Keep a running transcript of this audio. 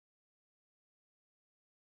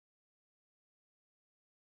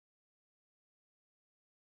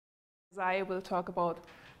I will talk about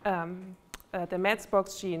the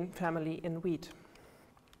MADS-box gene family in wheat.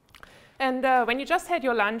 And when you just had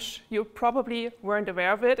your lunch, you probably weren't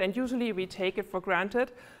aware of it, and usually we take it for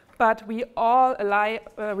granted. But we all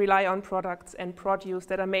rely on products and produce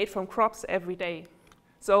that are made from crops every day.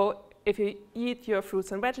 So if you eat your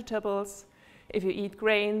fruits and vegetables, if you eat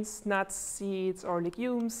grains, nuts, seeds, or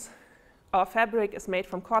legumes, our fabric is made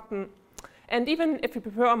from cotton. And even if you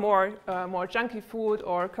prefer more junky food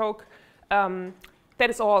or Coke, that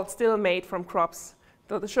is all still made from crops.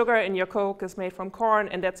 So the sugar in your Coke is made from corn,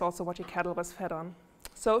 and that's also what your cattle was fed on.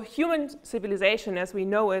 So human civilization as we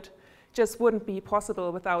know it just wouldn't be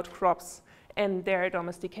possible without crops and their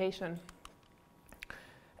domestication.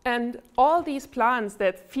 And all these plants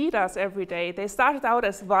that feed us every day, they started out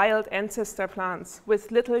as wild ancestor plants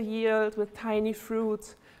with little yield, with tiny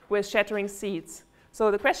fruits, with shattering seeds.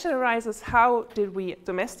 So the question arises, how did we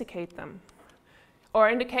domesticate them? Or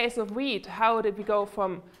in the case of wheat, how did we go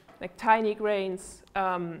from like tiny grains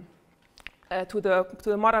to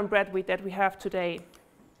the modern bread wheat that we have today?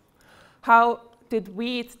 How did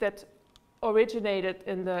wheat that originated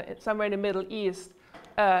somewhere in the Middle East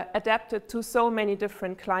adapted to so many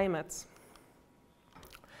different climates?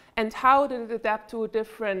 And how did it adapt to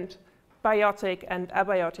different biotic and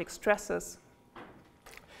abiotic stresses?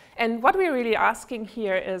 And what we're really asking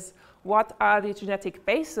here is, what are the genetic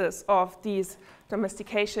basis of these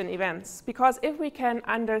domestication events? Because if we can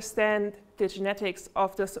understand the genetics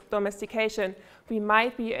of this domestication, we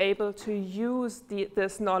might be able to use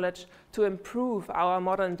this knowledge to improve our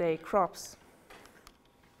modern day crops.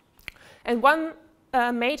 And one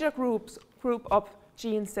major group of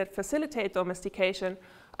genes that facilitate domestication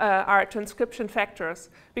are transcription factors,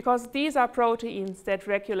 because these are proteins that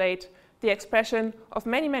regulate the expression of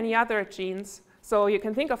many, many other genes. So you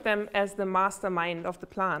can think of them as the mastermind of the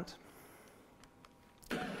plant.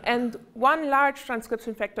 And one large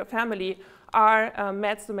transcription factor family are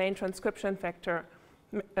MADS-domain transcription factors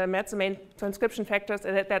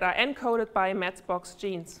that are encoded by MADS-box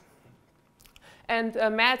genes. And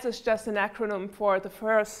MADS is just an acronym for the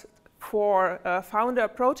first four founder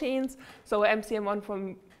proteins, so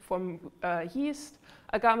MCM1 from yeast,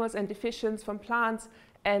 agamous and deficients from plants,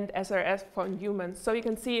 and SRS from humans. So you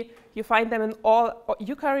can see you find them in all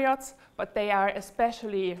eukaryotes, but they are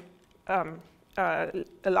especially a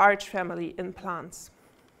large family in plants.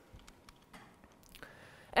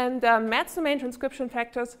 And MADS-domain transcription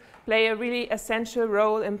factors play a really essential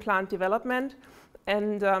role in plant development.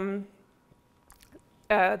 And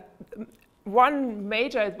one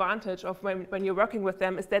major advantage of when you're working with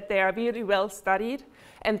them is that they are really well studied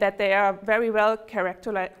and that they are very well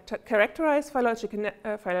characterized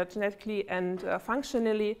phylogenetically and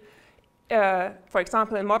functionally, for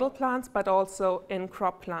example, in model plants, but also in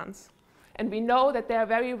crop plants. And we know that they are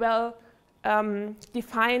very well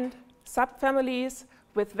defined subfamilies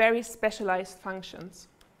with very specialized functions.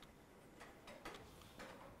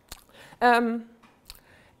 And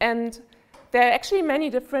there are actually many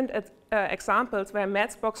different examples where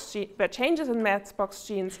changes in MADS-box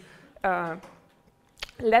genes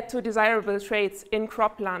led to desirable traits in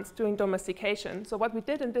crop plants during domestication. So what we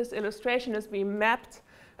did in this illustration is we mapped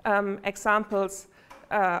examples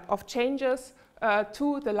of changes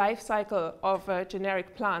to the life cycle of a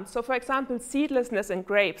generic plant. So for example, seedlessness in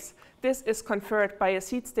grapes, this is conferred by a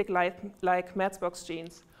seed stick like MADS-box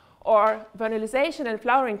genes. Or vernalization and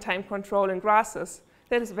flowering time control in grasses,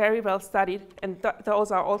 that is very well studied, and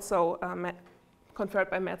those are also conferred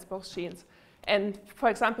by MADS-box genes. And for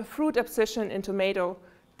example, fruit abscission in tomato,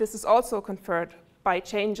 this is also conferred by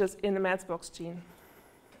changes in the MADS-box gene.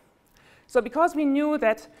 So because we knew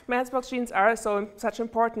that MADS-box genes are such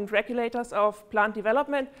important regulators of plant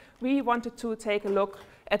development, we wanted to take a look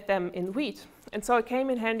at them in wheat. And so it came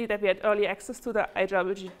in handy that we had early access to the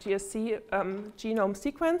IWGSC genome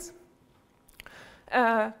sequence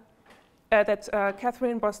that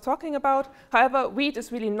Catherine was talking about. However, wheat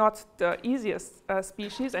is really not the easiest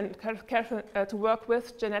species and to work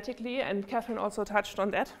with genetically, and Catherine also touched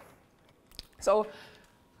on that. So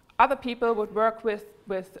other people would work with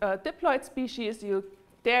diploid species.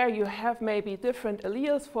 There you have maybe different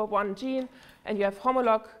alleles for one gene, and you have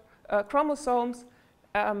homolog chromosomes.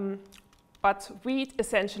 But wheat,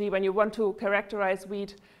 essentially, when you want to characterize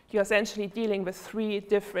wheat, you're essentially dealing with 3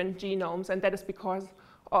 different genomes, and that is because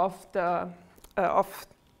of the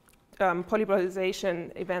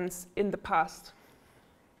polymerization events in the past.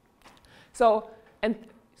 So, and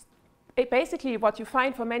basically what you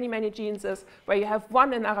find for many, many genes is where you have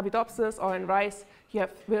one in Arabidopsis or in rice, you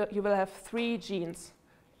will have 3 genes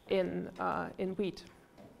in wheat.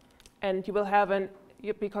 And you will have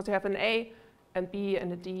because you have an A and B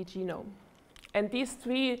and the D genome. And these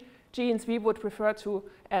 3 genes we would refer to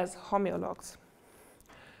as homoeologs.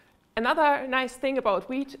 Another nice thing about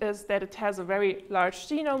wheat is that it has a very large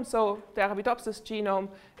genome. So the Arabidopsis genome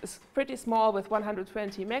is pretty small with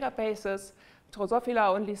 120 megabases.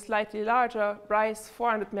 Drosophila only slightly larger. Rice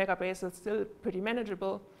 400 megabases, still pretty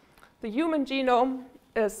manageable. The human genome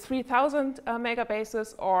is 3,000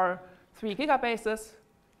 megabases or 3 gigabases.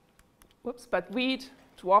 Whoops, but wheat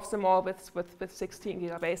dwarfs them all with 16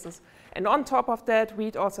 gigabases. And on top of that,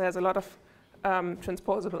 wheat also has a lot of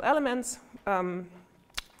transposable elements.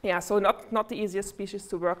 Yeah, so not the easiest species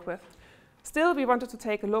to work with. Still, we wanted to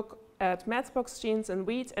take a look at MADS-box genes in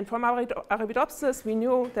wheat. And from Arabidopsis, we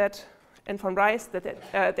knew that, and from rice, that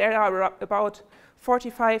there are about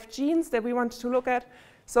 45 genes that we wanted to look at.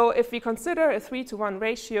 So if we consider a 3-to-1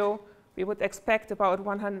 ratio, we would expect about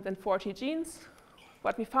 140 genes.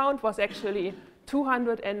 What we found was actually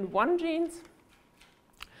 201 genes.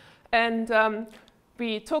 And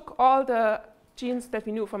we took all the genes that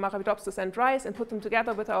we knew from Arabidopsis and rice and put them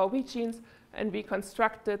together with our wheat genes, and we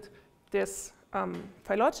constructed this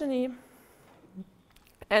phylogeny.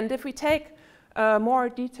 And if we take more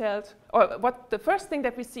detailed, or the first thing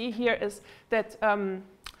that we see here is that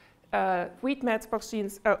wheat MADS-box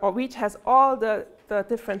genes, or wheat has all the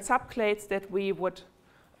different subclades that we would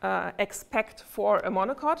expect for a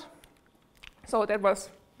monocot. So that was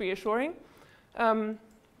reassuring.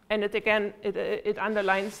 And it again, it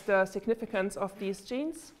underlines the significance of these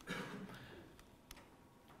genes.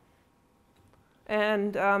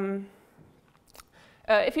 And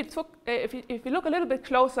if you look a little bit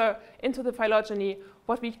closer into the phylogeny,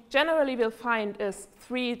 what we generally will find is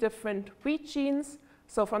 3 different wheat genes.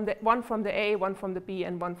 So one from the A, one from the B,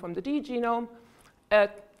 and one from the D genome. A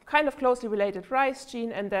kind of closely related rice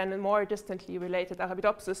gene, and then a more distantly related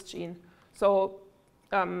Arabidopsis gene. So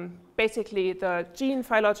basically, the gene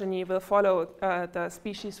phylogeny will follow the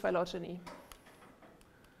species phylogeny.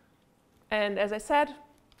 And as I said,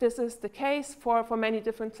 this is the case for many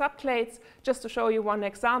different subclades. Just to show you one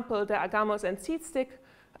example, the agamose and seed stick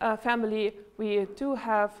family, we do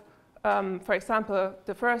have, for example,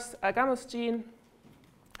 the first agamose gene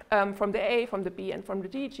from the A, from the B, and from the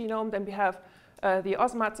D genome. Then we have the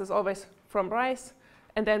osmats is always from rice.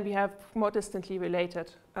 And then we have more distantly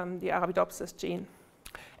related, the Arabidopsis gene.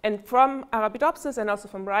 And from Arabidopsis and also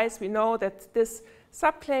from rice, we know that this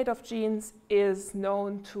subclade of genes is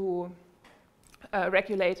known to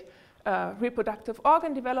regulate reproductive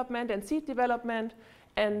organ development and seed development.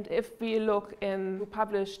 And if we look in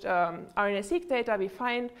published RNA-seq data, we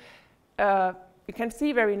find, we can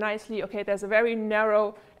see very nicely, okay, there's a very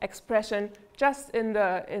narrow expression just in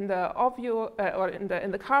the ovule, or in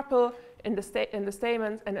the carpel, in the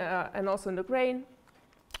stamens, and also in the grain.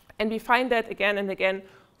 And we find that again and again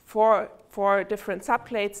for different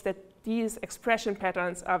subclades, that these expression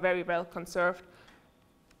patterns are very well conserved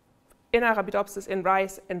in Arabidopsis, in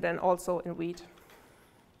rice, and then also in wheat.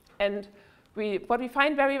 And what we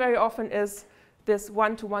find very, very often is this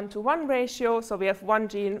 1-to-1-to-1 ratio. So we have 1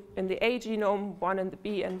 gene in the A genome, 1 in the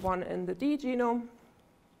B, and 1 in the D genome.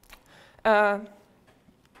 And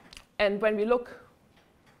when we look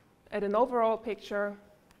at an overall picture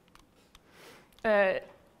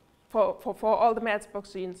for all the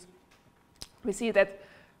MADS-box genes, we see that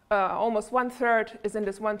almost 1/3 is in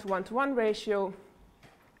this 1-to-1-to-1 ratio.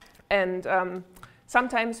 And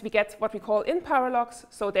sometimes we get what we call in-paralogs.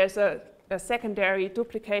 So there's a secondary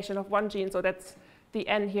duplication of 1 gene. So that's the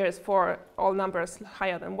n here is for all numbers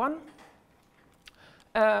higher than 1.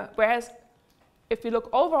 Whereas if we look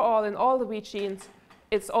overall in all the wheat genes,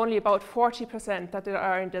 it's only about 40% that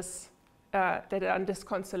are in this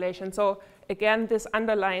constellation. So again, this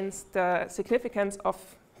underlines the significance of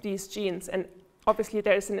these genes. And obviously,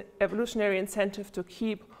 there is an evolutionary incentive to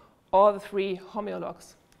keep all the 3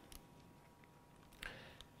 homoeologs.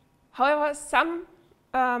 However, some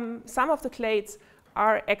of the clades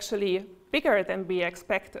are actually bigger than we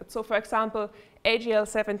expected. So for example,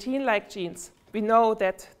 AGL17-like genes, we know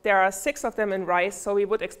that there are 6 of them in rice, so we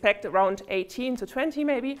would expect around 18 to 20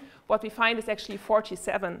 maybe. What we find is actually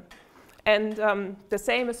 47. And the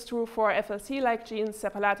same is true for FLC-like genes,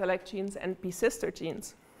 Sepalata-like genes, and B-sister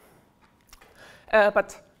genes.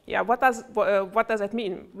 But yeah, what does that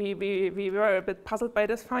mean? We were a bit puzzled by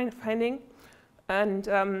this finding. And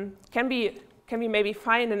can we maybe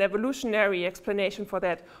find an evolutionary explanation for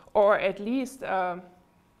that, or at least a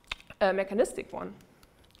mechanistic one?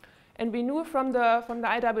 And we knew from the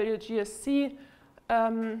IWGSC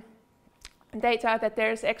data that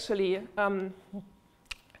there is actually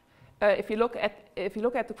if you look at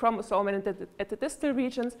the chromosome and at the distal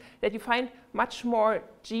regions, that you find much more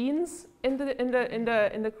genes in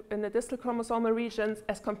the distal chromosomal regions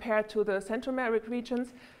as compared to the centromeric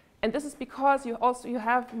regions, and this is because you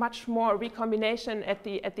have much more recombination at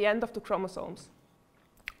the end of the chromosomes.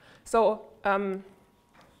 So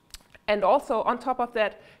and also on top of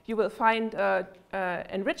that, you will find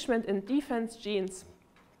enrichment in defense genes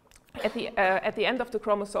at the end of the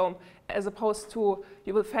chromosome, as opposed to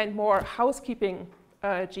you will find more housekeeping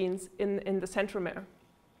genes in the centromere.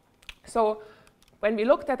 So when we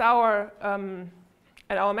looked at our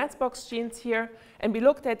MADS-box genes here, and we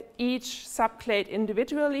looked at each subclade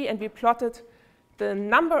individually, and we plotted the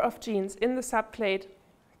number of genes in the subclade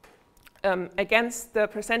against the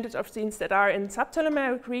percentage of genes that are in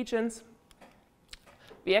subtelomeric regions,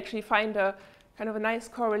 we actually find a kind of a nice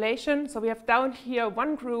correlation. So we have down here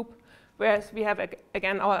one group, whereas we have,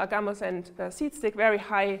 again, our agamous and seed stick, very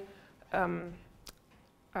high,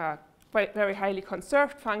 very highly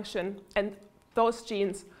conserved function, and those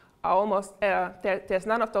genes are almost, there's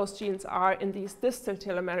none of those genes are in these distal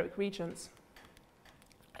telomeric regions.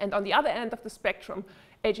 And on the other end of the spectrum,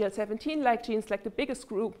 AGL17-like genes, like the biggest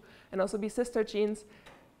group, and also B sister genes,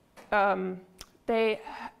 they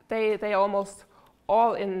are almost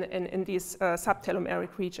all in these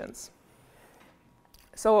subtelomeric regions.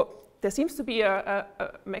 So there seems to be a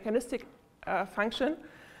mechanistic function,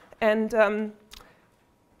 and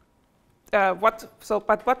what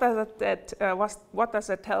does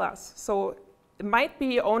that tell us? So it might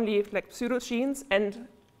be only like pseudogenes, and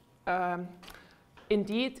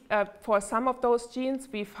indeed, for some of those genes,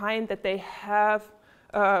 we find that they have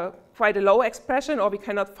quite a low expression, or we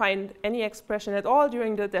cannot find any expression at all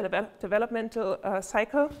during the developmental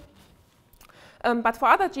cycle. But for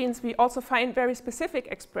other genes, we also find very specific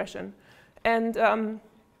expression. And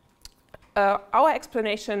our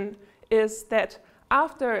explanation is that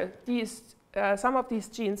after some of these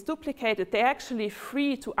genes duplicated, they're actually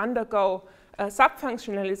free to undergo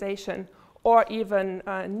subfunctionalization or even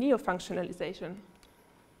neofunctionalization.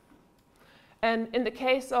 And in the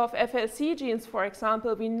case of FLC genes, for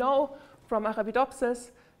example, we know from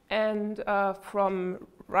Arabidopsis and from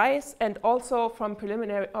rice, and also from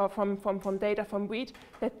preliminary from data from wheat,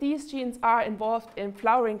 that these genes are involved in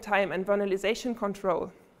flowering time and vernalization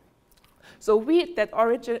control. So wheat that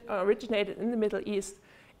originated in the Middle East,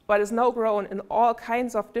 but is now grown in all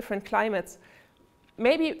kinds of different climates,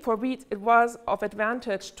 maybe for wheat it was of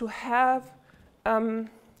advantage to have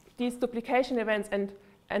these duplication events and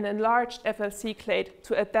an enlarged FLC clade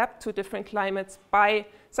to adapt to different climates by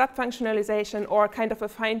subfunctionalization or kind of a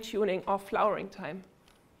fine-tuning of flowering time.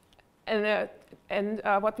 And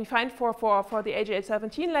what we find for the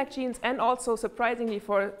AGL17-like genes, and also surprisingly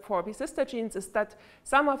for B sister genes, is that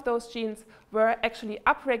some of those genes were actually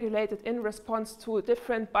upregulated in response to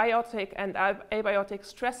different biotic and abiotic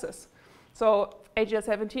stresses. So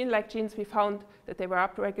AGL17-like genes, we found that they were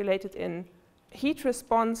upregulated in heat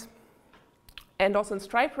response and also in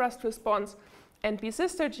stripe rust response. And B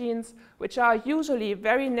sister genes, which are usually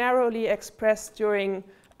very narrowly expressed during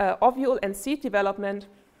ovule and seed development,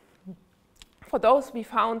 for those, we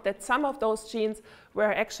found that some of those genes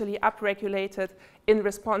were actually upregulated in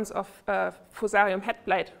response of Fusarium head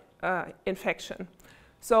blight infection.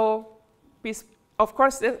 So, of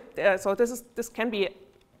course, this can be,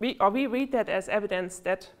 we read that as evidence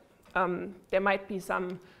that there might be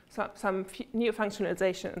some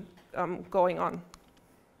neofunctionalization going on.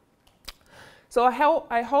 So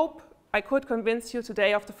I hope I could convince you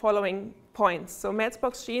today of the following points. So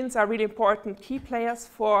MADS-box genes are really important key players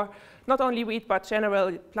for not only wheat, but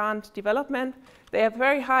general plant development. They have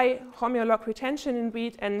very high homoeolog retention in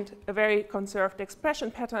wheat and a very conserved expression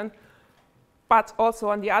pattern. But also,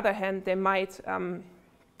 on the other hand, they might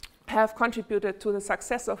have contributed to the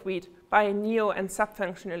success of wheat by neo and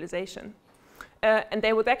subfunctionalization. And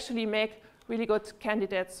they would actually make really good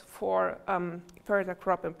candidates for further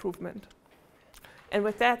crop improvement. And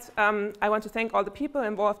with that, I want to thank all the people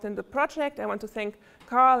involved in the project. I want to thank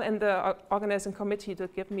Carl and the organizing committee to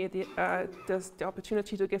give me the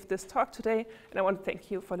opportunity to give this talk today. And I want to thank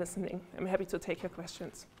you for listening. I'm happy to take your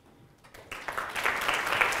questions.